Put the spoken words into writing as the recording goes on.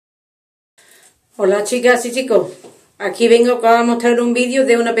Hola chicas y chicos, aquí vengo a mostrar un vídeo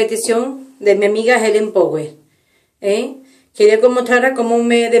de una petición de mi amiga Helen Power. Quería que os mostrara cómo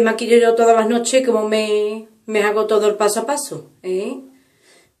me desmaquillo yo todas las noches, cómo me hago todo el paso a paso.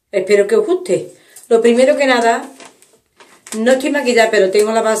 Espero que os guste. Lo primero que nada, no estoy maquillada, pero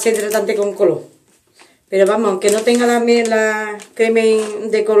tengo la base hidratante con color. Pero vamos, aunque no tenga la crema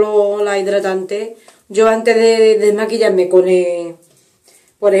de color, la hidratante, yo antes de desmaquillarme con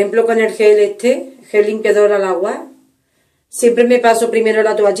por ejemplo, con el gel gel limpiador al agua, siempre me paso primero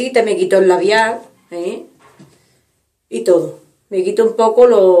la toallita, me quito el labial, y todo. Me quito un poco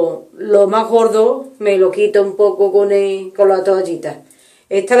lo más gordo, me lo quito un poco con la toallita.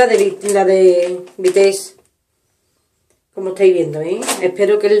 Esta es la de Vitesse, como estáis viendo,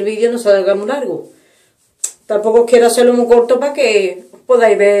 Espero que el vídeo no salga muy largo. Tampoco quiero hacerlo muy corto para que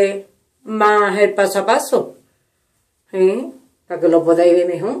podáis ver más el paso a paso, para que lo podáis ver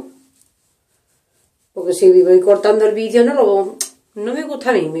mejor. Porque si voy cortando el vídeo no me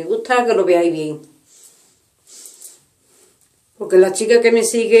gusta a mí, me gusta que lo veáis bien. Porque a las chicas que me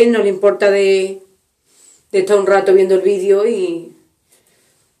siguen no le importa de estar un rato viendo el vídeo, y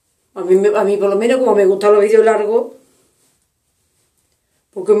a mí por lo menos, como me gustan los vídeos largos,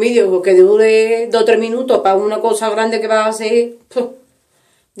 porque un vídeo que dure 2 o 3 minutos para una cosa grande que va a hacer,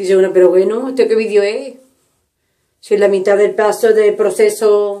 dice uno, pero bueno, ¿este qué vídeo es? Si la mitad del paso del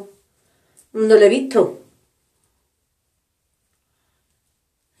proceso no lo he visto.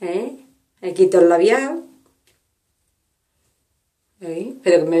 Me quito el labial.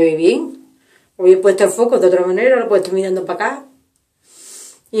 Espero que me ve bien. Hoy he puesto el foco de otra manera, lo he puesto mirando para acá.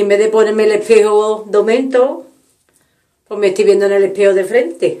 Y en vez de ponerme el espejo de aumento, pues me estoy viendo en el espejo de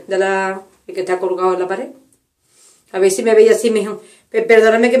frente, el que está colgado en la pared. A ver si me veis así mejor.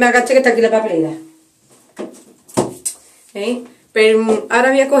 Perdóname que me agache, que está aquí la papelera. Pero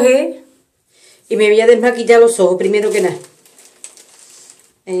ahora voy a coger y me voy a desmaquillar los ojos, primero que nada.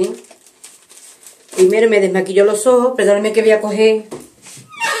 Primero me desmaquillo los ojos. Perdóname que voy a coger.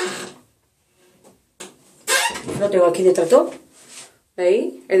 Lo tengo aquí de trato.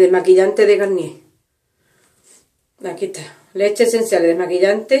 ¿Veis? El desmaquillante de Garnier. Aquí está. Leche esencial,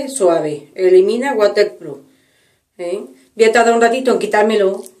 desmaquillante suave. Elimina waterproof. Voy a tardar un ratito en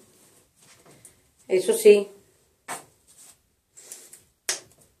quitármelo. Eso sí.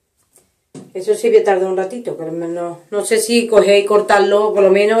 Eso sí voy a tardar un ratito. Pero no sé si coger y cortarlo por lo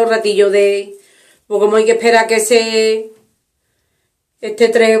menos un ratillo de... Porque como hay que esperar que esté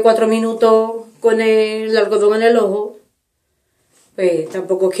 3 o 4 minutos con el algodón en el ojo, pues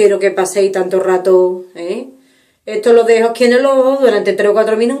tampoco quiero que paséis tanto rato, Esto lo dejo aquí en el ojo durante 3 o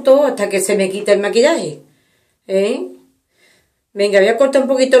 4 minutos hasta que se me quite el maquillaje, Venga, voy a cortar un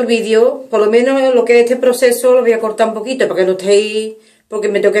poquito el vídeo, por lo menos lo que es este proceso lo voy a cortar un poquito para que no estéis, porque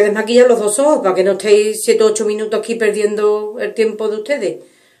me tengo que desmaquillar los dos ojos, para que no estéis 7 o 8 minutos aquí perdiendo el tiempo de ustedes,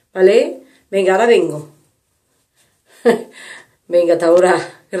 ¿vale? Venga, ahora vengo. Venga, hasta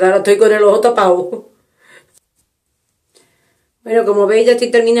ahora. Qué raro, estoy con el ojo tapado. Bueno, como veis ya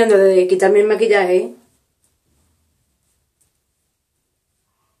estoy terminando de quitarme el maquillaje.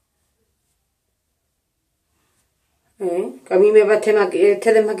 Que a mí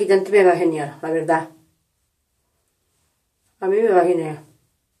este desmaquillante me va genial, la verdad. A mí me va genial.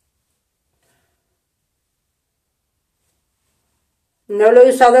 No lo he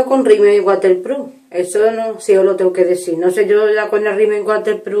usado con rímel waterproof. Eso no, sí os lo tengo que decir. No sé yo ya con el rímel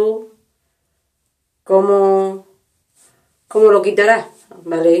waterproof cómo lo quitará,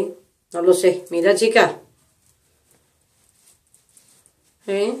 ¿vale? No lo sé. Mira, chicas.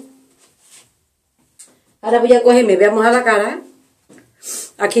 Ahora voy a cogerme, veamos a la cara.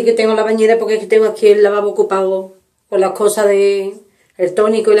 Aquí que tengo la bañera, porque es que tengo aquí el lavabo ocupado con las cosas el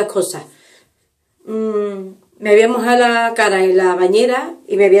tónico y las cosas. Me voy a mojar la cara en la bañera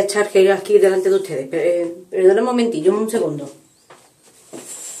y me voy a echar gel aquí delante de ustedes. Perdona un momentillo, un segundo.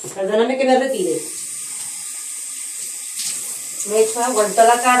 Perdóname que me retire. Me he hecho agua en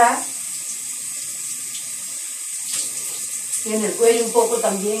toda la cara. Y en el cuello un poco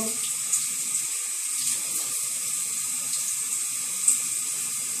también.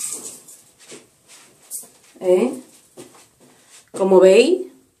 Como veis,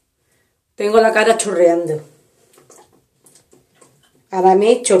 tengo la cara chorreando. Ahora me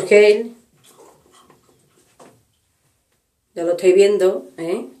he hecho el gel. Ya lo estáis viendo,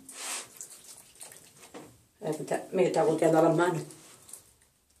 Me está goteando las manos.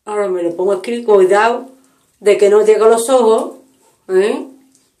 Ahora me lo pongo aquí, cuidado de que no llegue a los ojos,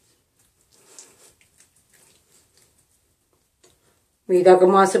 Mira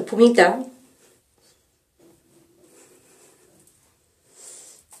cómo hace espumita.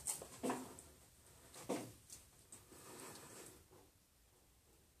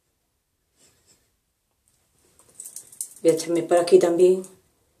 Voy a echarme por aquí también.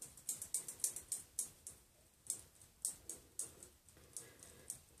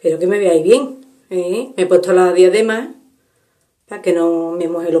 Espero que me veáis bien. Me he puesto la diadema para que no me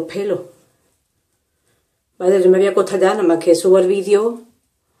moje los pelos. Vale, yo me voy a acostar ya, nada más que subo el vídeo,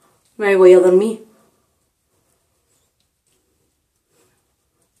 me voy a dormir.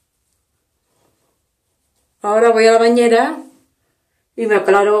 Ahora voy a la bañera y me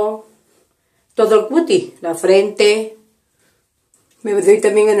aclaro todo el cutis, la frente, me doy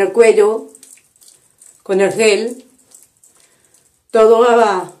también en el cuello, con el gel, todo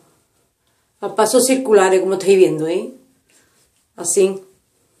a pasos circulares, como estáis viendo, así.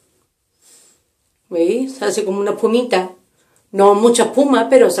 ¿Veis? Se hace como una espumita. No mucha espuma,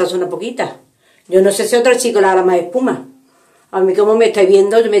 pero se hace una poquita. Yo no sé si a otra chica le hará más espuma. A mí, como me estáis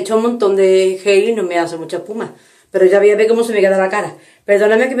viendo, yo me he hecho un montón de gel y no me hace mucha espuma. Pero ya voy a ver cómo se me queda la cara.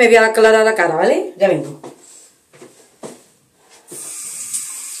 Perdóname que me voy a aclarar la cara, ¿vale? Ya vengo.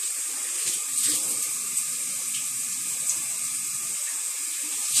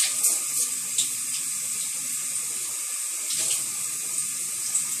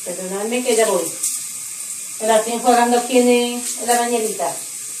 Perdonadme que ya voy. Me la estoy enjuagando aquí en la bañerita.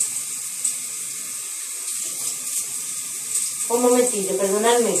 Un momentillo,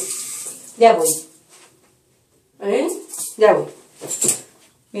 perdonadme. Ya voy. Ya voy.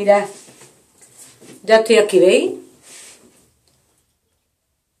 Mirad. Ya estoy aquí, ¿veis?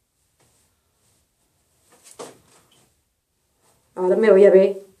 Ahora me voy a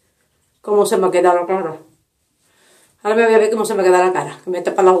ver cómo se me ha quedado la cara. Ahora me voy a ver cómo se me queda la cara, que me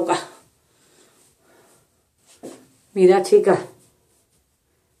tapa la boca. Mirad, chicas.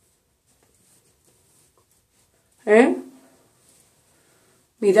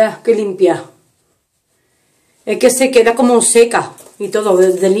 Mirad, qué limpia. Es que se queda como seca y todo.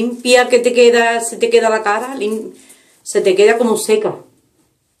 De limpia que te queda, se te queda la cara, se te queda como seca.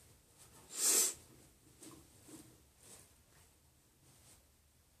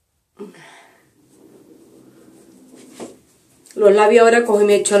 Los labios ahora cojo y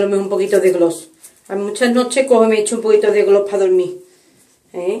me echo a lo mejor un poquito de gloss. A muchas noches cojo y me echo un poquito de gloss para dormir.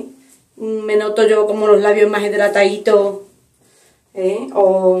 Me noto yo como los labios más hidrataditos.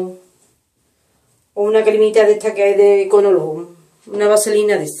 O una cremita de esta que hay de Conolo. Una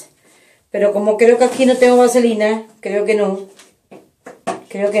vaselina de esa. Pero como creo que aquí no tengo vaselina, creo que no.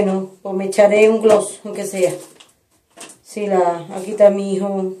 Creo que no. Pues me echaré un gloss, aunque sea. Sí, aquí está mi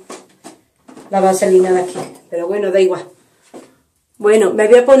hijo. La vaselina de aquí. Pero bueno, da igual. Bueno, me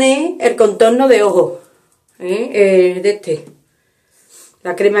voy a poner el contorno de ojos. De este.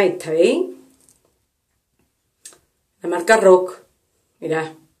 La crema esta, ¿veis? La marca Rock.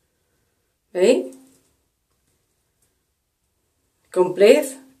 Mirad. ¿Veis?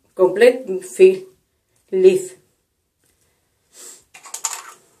 Complete Fill Lift.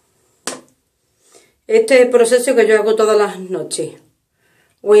 Este es el proceso que yo hago todas las noches.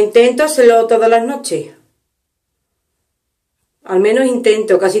 O intento hacerlo todas las noches. Al menos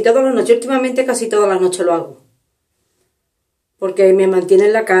intento, casi todas las noches. Últimamente casi todas las noches lo hago. Porque me mantiene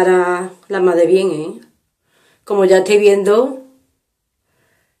la cara la más de bien, Como ya estáis viendo,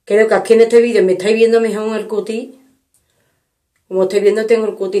 creo que aquí en este vídeo me estáis viendo mejor en el cutis. Como estáis viendo, tengo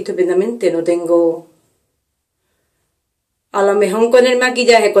el cutis estupendamente. No tengo... A lo mejor con el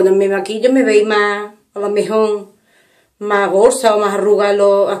maquillaje, cuando me maquillo me veis más... A lo mejor más gorsa o más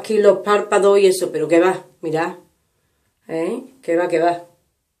arrugados aquí los párpados y eso. Pero que va, mirad. Que va, que va.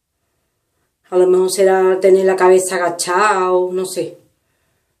 A lo mejor será tener la cabeza agachada o no sé.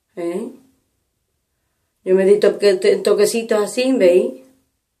 Yo me di toquecitos así, ¿veis?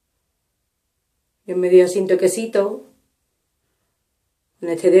 Yo me di así un toquecito. Con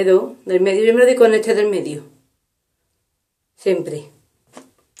este dedo del medio. Yo me lo doy con este del medio. Siempre.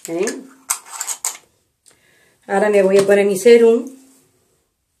 Ahora me voy a poner mi serum.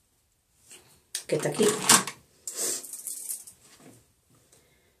 Que está aquí.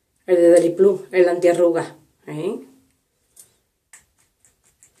 El de Deli Plus, el antiarruga.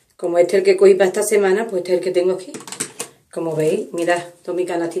 Como este es el que cogí para esta semana, pues este es el que tengo aquí. Como veis, mirad, toda mi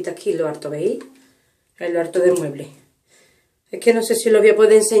canastita aquí, lo harto, ¿veis? Es lo harto del mueble. Es que no sé si lo voy a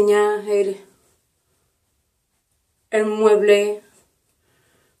poder enseñar el mueble,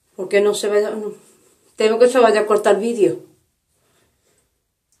 porque no se vaya... No, tengo que se vaya a cortar el vídeo.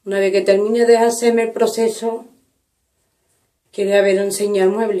 Una vez que termine de hacerme el proceso, quiero ver enseñar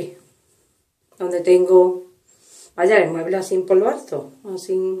el mueble. Donde tengo... Vaya, el mueble así por lo alto.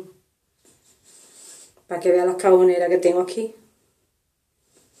 Así... Para que vean las caboneras que tengo aquí.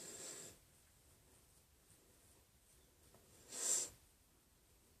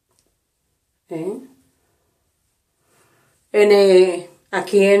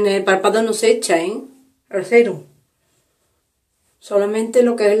 aquí en el párpado no se echa, el serum. Solamente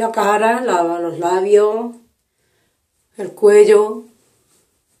lo que es la cara, los labios, el cuello.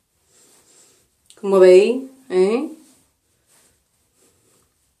 Como veis,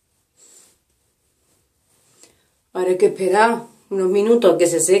 Ahora hay que esperar unos minutos a que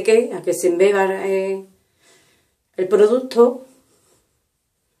se seque, a que se embeba el producto.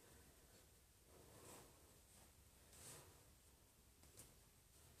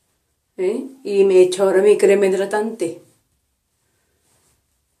 Y me he hecho ahora mi crema hidratante.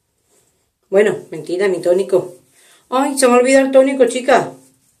 Bueno, mentira, mi tónico. ¡Ay, se me olvida el tónico, chicas!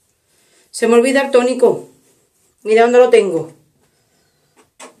 Se me olvida el tónico. Mira dónde lo tengo.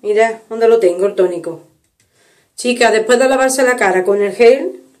 Mira dónde lo tengo, el tónico. Chicas, después de lavarse la cara con el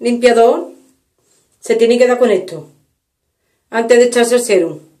gel limpiador, se tiene que dar con esto. Antes de echarse el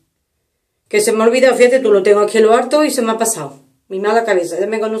serum. Que se me ha olvidado, fíjate, tú lo tengo aquí en lo alto y se me ha pasado. Mi mala cabeza, ya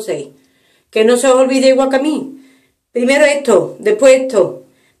me conocéis. Que no se os olvide igual que a mí. Primero esto, después esto.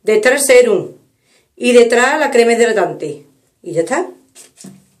 Detrás el serum. Y detrás la crema hidratante. Y ya está.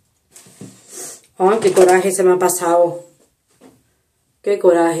 ¡Ay, qué coraje se me ha pasado! ¡Qué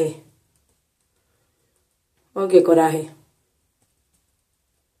coraje! ¡Ay, qué coraje!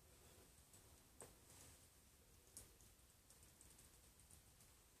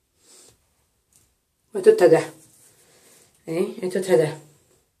 Esto está ya. Esto está ya.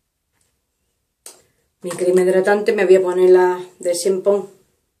 Mi crema hidratante me voy a poner la de shampoo.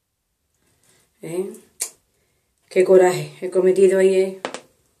 ¡Qué coraje! He cometido ahí,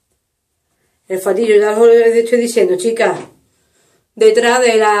 el fatillo, ya os estoy diciendo, chicas. Detrás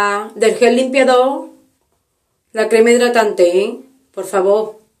del gel limpiador, la crema hidratante, por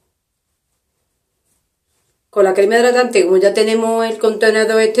favor. Con la crema hidratante, como ya tenemos el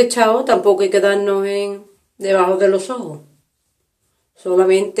contenedor este echado, tampoco hay que darnos debajo de los ojos.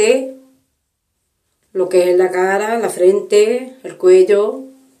 Solamente lo que es la cara, la frente, el cuello.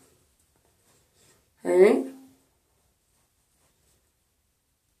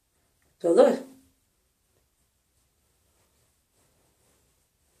 Todo eso.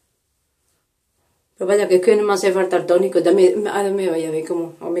 Pero vaya, que es que no me hace falta el tónico. Ahora me vaya a ver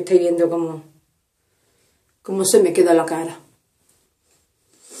cómo, o me estáis viendo cómo se me queda la cara.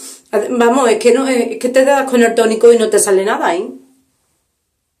 Vamos, es que no, es que te das con el tónico y no te sale nada,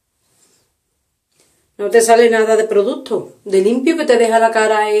 No te sale nada de producto. De limpio que te deja la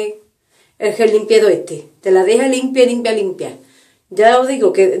cara es el gel limpiado este. Te la deja limpia, limpia, limpia. Ya os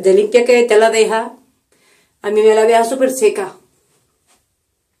digo que de limpia que te la deja, a mí me la deja súper seca.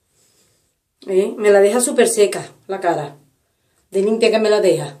 Me la deja súper seca la cara. De limpia que me la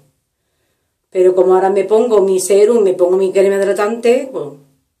deja. Pero como ahora me pongo mi serum, me pongo mi crema hidratante, pues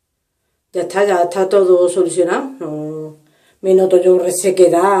ya está todo solucionado. No me noto yo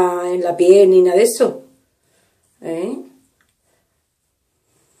resequedad en la piel ni nada de eso. Ya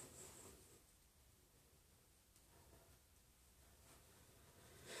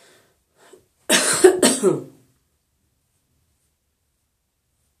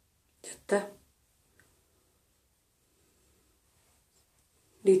está.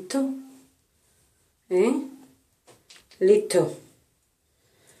 ¿Listo? Listo.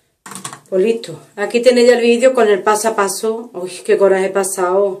 Pues listo. Aquí tenéis ya el vídeo con el paso a paso. Uy, qué coraje he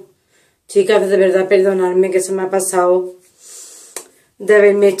pasado. Chicas, de verdad, perdonadme que se me ha pasado de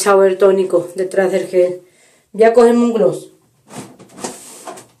haberme echado el tónico detrás del gel. Voy a cogerme un gloss.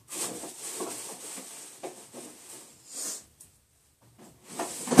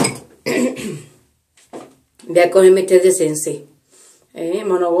 Voy a cogerme este de Sense.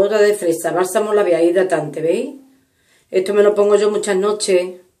 Monogota de fresa, bálsamo labial hidratante, ¿veis? Esto me lo pongo yo muchas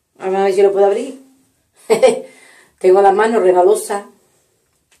noches. A ver si lo puedo abrir. Tengo las manos rebalosas.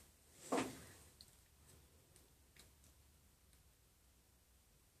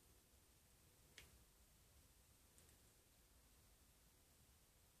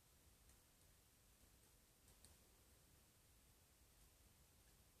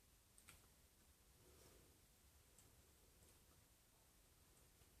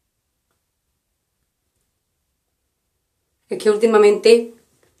 Es que últimamente,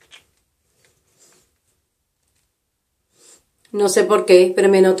 no sé por qué, pero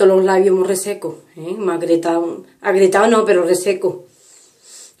me noto los labios muy resecos. Me agrietado no, pero reseco.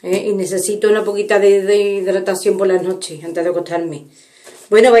 Y necesito una poquita de hidratación por las noches, antes de acostarme.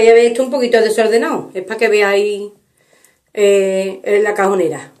 Bueno, vais a ver esto un poquito desordenado. Es para que veáis la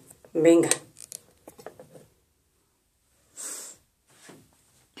cajonera. Venga.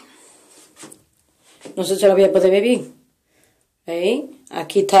 No sé si lo voy a poder ver bien.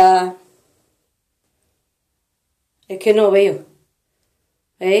 Aquí está Es que no veo.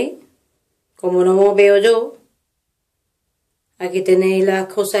 ¿Veis? Como no veo yo. Aquí tenéis las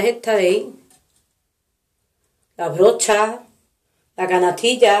cosas estas, ¿veis? Las brochas, la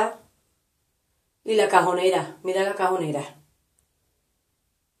canastilla y la cajonera. Mira la cajonera.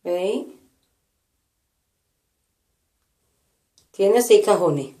 ¿Veis? Tiene 6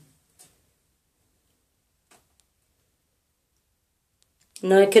 cajones.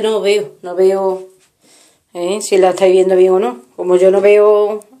 No es que no veo, si la estáis viendo bien o no. Como yo no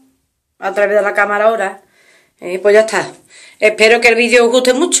veo a través de la cámara ahora, pues ya está. Espero que el vídeo os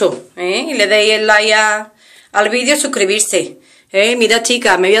guste mucho, y le deis el like al vídeo y suscribirse. Mira,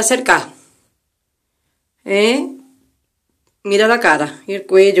 chicas, me voy a acercar. Mira la cara y el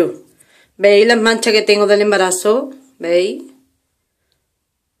cuello. ¿Veis las manchas que tengo del embarazo? ¿Veis?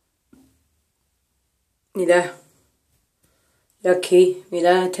 Mirad. Y aquí,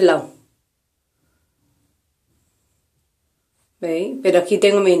 mirad a este lado. ¿Veis? Pero aquí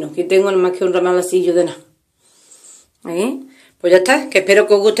tengo menos. Aquí tengo más que un ramalacillo de nada. Pues ya está. Que espero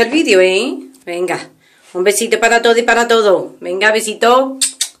que os guste el vídeo, Venga. Un besito para todos y para todos. Venga, besito.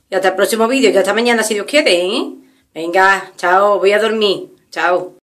 Y hasta el próximo vídeo. Y hasta mañana si Dios quiere, Venga, chao. Voy a dormir. Chao.